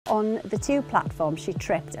on the tube platform, she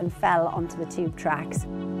tripped and fell onto the tube tracks.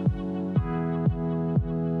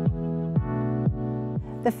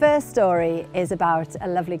 The first story is about a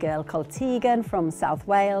lovely girl called Tegan from South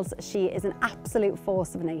Wales. She is an absolute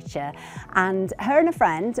force of nature, and her and a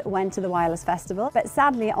friend went to the Wireless Festival, but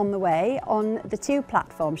sadly on the way, on the tube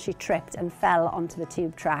platform, she tripped and fell onto the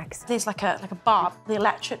tube tracks. There's like a barb. The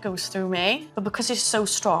electric goes through me, but because it's so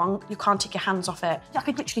strong, you can't take your hands off it. I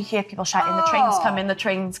could literally hear people shouting, the train's coming, the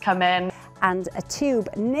train's coming. And a tube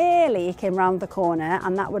nearly came round the corner,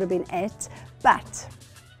 and that would have been it, but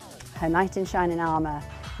her knight in shining armour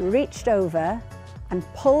reached over and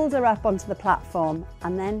pulled her up onto the platform,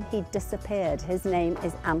 and then he disappeared. His name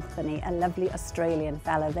is Anthony, a lovely Australian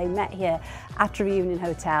fellow. They met here at a Reunion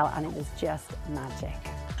Hotel, and it was just magic.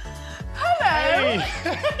 Hello! Hey.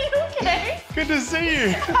 Are you okay? Good to see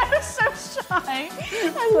you. I was so shy.